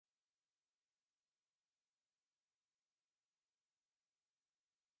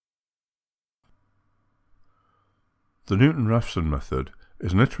The Newton-Raphson method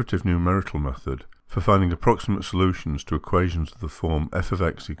is an iterative numerical method for finding approximate solutions to equations of the form f of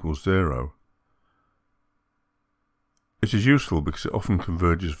x equals 0. It is useful because it often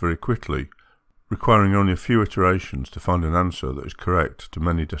converges very quickly, requiring only a few iterations to find an answer that is correct to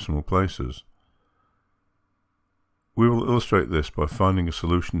many decimal places. We will illustrate this by finding a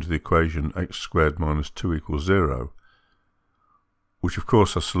solution to the equation x squared minus 2 equals 0, which of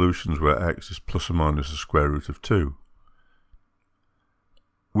course has solutions where x is plus or minus the square root of 2.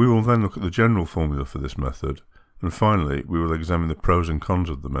 We will then look at the general formula for this method, and finally we will examine the pros and cons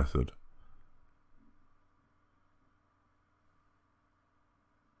of the method.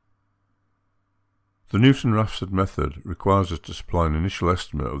 The Newton-Raphson method requires us to supply an initial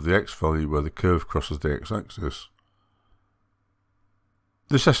estimate of the x value where the curve crosses the x-axis.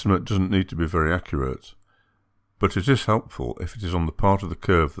 This estimate doesn't need to be very accurate, but it is helpful if it is on the part of the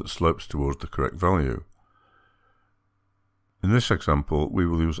curve that slopes towards the correct value. In this example, we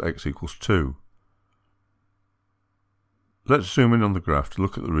will use x equals 2. Let's zoom in on the graph to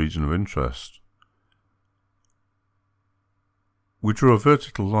look at the region of interest. We draw a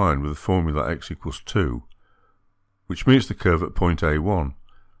vertical line with the formula x equals 2, which meets the curve at point A1.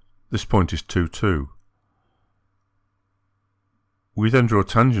 This point is 2, 2. We then draw a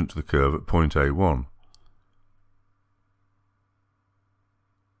tangent to the curve at point A1.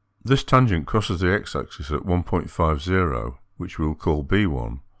 This tangent crosses the x-axis at 1.50, which we will call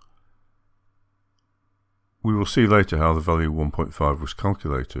B1. We will see later how the value 1.5 was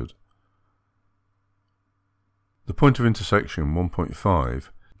calculated. The point of intersection 1.5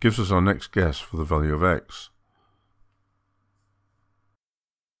 gives us our next guess for the value of x.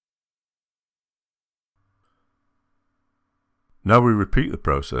 Now we repeat the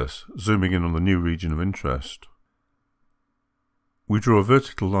process, zooming in on the new region of interest. We draw a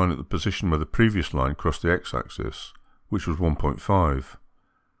vertical line at the position where the previous line crossed the x-axis, which was 1.5.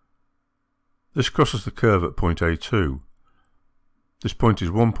 This crosses the curve at point A2. This point is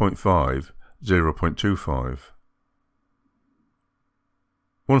 1.5, 0.25.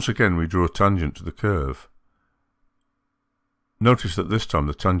 Once again we draw a tangent to the curve. Notice that this time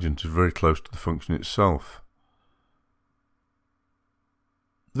the tangent is very close to the function itself.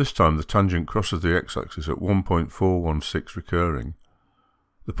 This time the tangent crosses the x-axis at 1.416 recurring,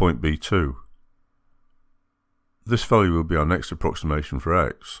 the point B2. This value will be our next approximation for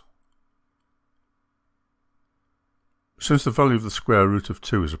x. Since the value of the square root of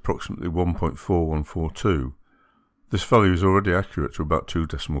 2 is approximately 1.4142, this value is already accurate to about 2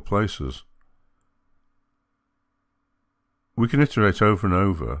 decimal places. We can iterate over and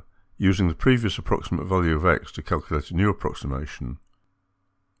over, using the previous approximate value of x to calculate a new approximation.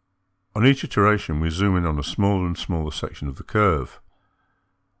 On each iteration we zoom in on a smaller and smaller section of the curve.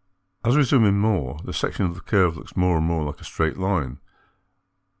 As we zoom in more, the section of the curve looks more and more like a straight line,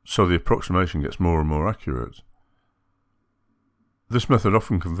 so the approximation gets more and more accurate. This method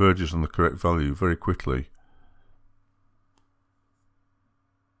often converges on the correct value very quickly.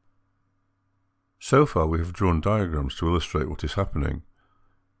 So far we have drawn diagrams to illustrate what is happening.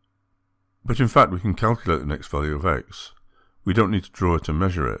 But in fact we can calculate the next value of x. We don't need to draw it and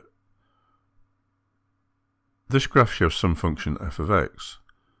measure it. This graph shows some function f of x.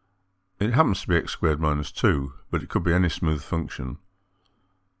 It happens to be x squared minus 2, but it could be any smooth function.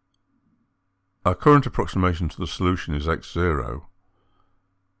 Our current approximation to the solution is x0.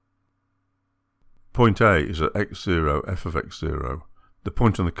 Point A is at x0 f of x0, the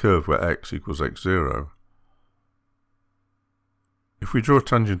point on the curve where x equals x0. If we draw a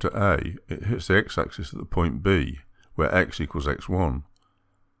tangent at A, it hits the x-axis at the point B, where x equals x1.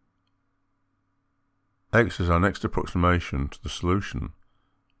 X is our next approximation to the solution.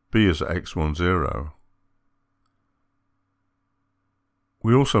 B is at x10.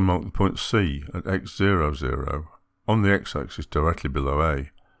 We also mark the point C at x00 on the x-axis directly below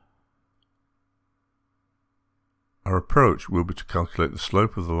A. Our approach will be to calculate the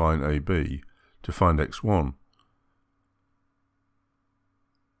slope of the line AB to find x1.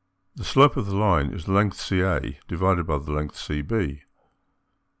 The slope of the line is the length CA divided by the length CB.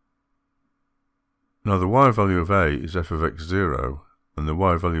 Now the y value of A is f of x0 and the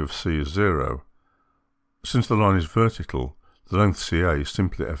y value of C is 0. Since the line is vertical, the length CA is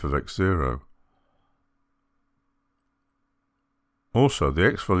simply f of x0. Also, the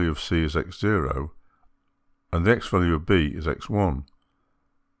x value of C is x0 and the x value of B is x1.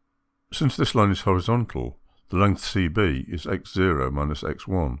 Since this line is horizontal, the length CB is x0 minus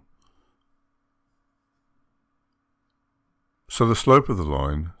x1. So the slope of the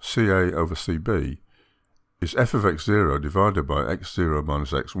line, CA over CB, is f of x0 divided by x0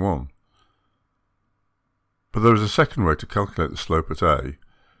 minus x1. But there is a second way to calculate the slope at a.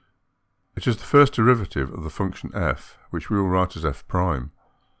 It is the first derivative of the function f, which we will write as f prime.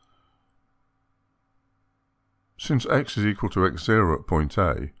 Since x is equal to x0 at point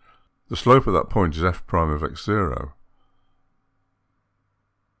a, the slope at that point is f prime of x0.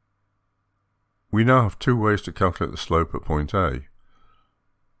 We now have two ways to calculate the slope at point a.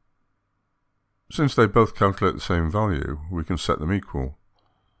 Since they both calculate the same value, we can set them equal.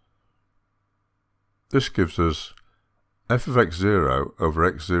 This gives us f of x0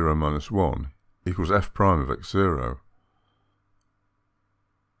 over x0 minus 1 equals f prime of x0.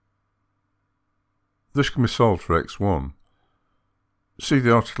 This can be solved for x1. See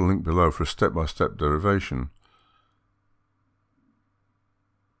the article link below for a step-by-step derivation.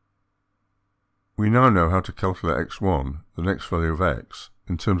 We now know how to calculate x1, the next value of x,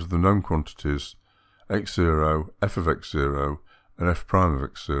 in terms of the known quantities x0, f of x0, and f prime of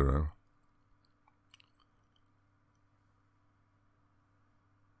x0.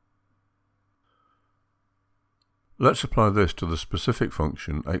 Let's apply this to the specific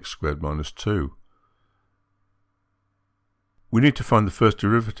function x squared minus 2. We need to find the first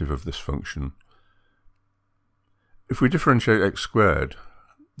derivative of this function. If we differentiate x squared,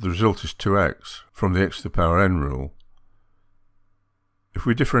 the result is 2x from the x to the power n rule. If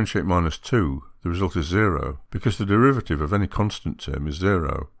we differentiate minus 2, the result is 0, because the derivative of any constant term is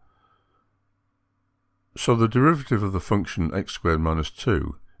 0. So the derivative of the function x squared minus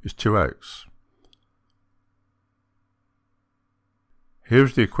 2 is 2x. Here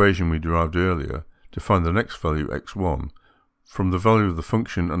is the equation we derived earlier to find the next value x1 from the value of the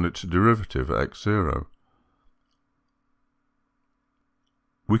function and its derivative at x0.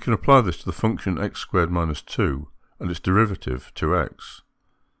 We can apply this to the function x squared minus 2 and its derivative 2x.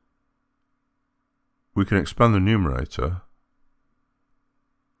 We can expand the numerator.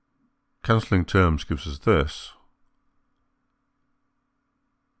 Cancelling terms gives us this.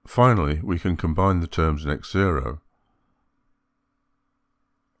 Finally, we can combine the terms in x0.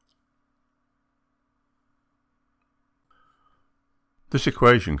 This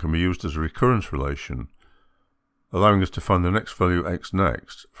equation can be used as a recurrence relation, allowing us to find the next value x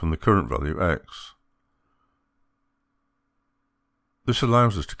next from the current value x. This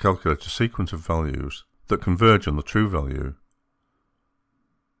allows us to calculate a sequence of values that converge on the true value.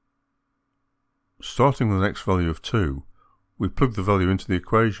 Starting with the next value of 2, we plug the value into the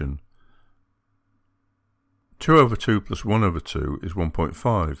equation. 2 over 2 plus 1 over 2 is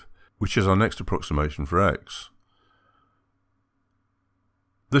 1.5, which is our next approximation for x.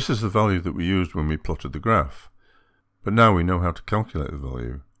 This is the value that we used when we plotted the graph, but now we know how to calculate the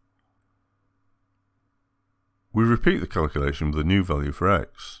value. We repeat the calculation with a new value for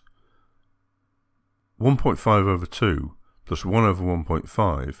x. 1.5 over 2 plus 1 over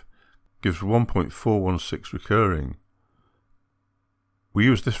 1.5 gives 1.416 recurring. We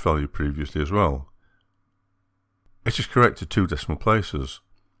used this value previously as well. It is correct to 2 decimal places.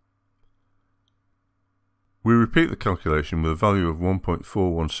 We repeat the calculation with a value of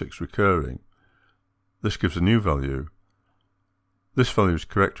 1.416 recurring. This gives a new value. This value is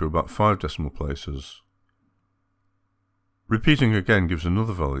correct to about 5 decimal places. Repeating again gives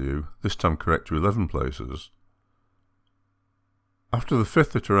another value, this time correct to 11 places. After the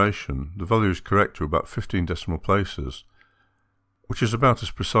 5th iteration, the value is correct to about 15 decimal places, which is about as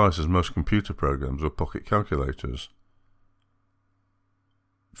precise as most computer programs or pocket calculators.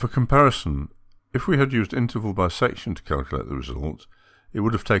 For comparison, if we had used interval bisection to calculate the result, it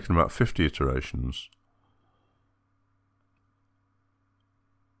would have taken about 50 iterations.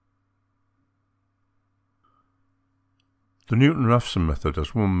 The Newton-Raphson method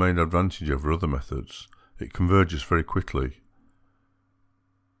has one main advantage over other methods: it converges very quickly.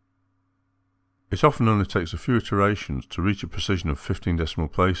 It often only takes a few iterations to reach a precision of 15 decimal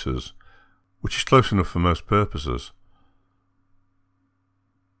places, which is close enough for most purposes.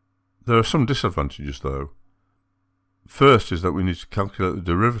 There are some disadvantages though. First is that we need to calculate the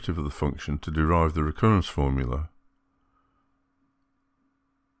derivative of the function to derive the recurrence formula.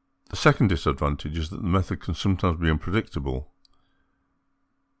 The second disadvantage is that the method can sometimes be unpredictable.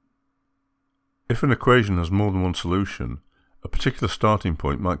 If an equation has more than one solution, a particular starting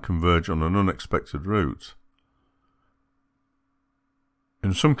point might converge on an unexpected route.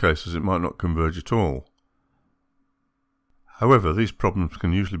 In some cases it might not converge at all. However, these problems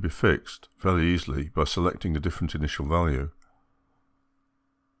can usually be fixed fairly easily by selecting a different initial value.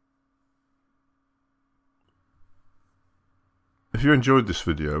 If you enjoyed this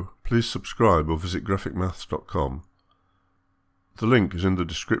video, please subscribe or visit graphicmaths.com. The link is in the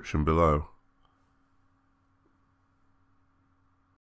description below.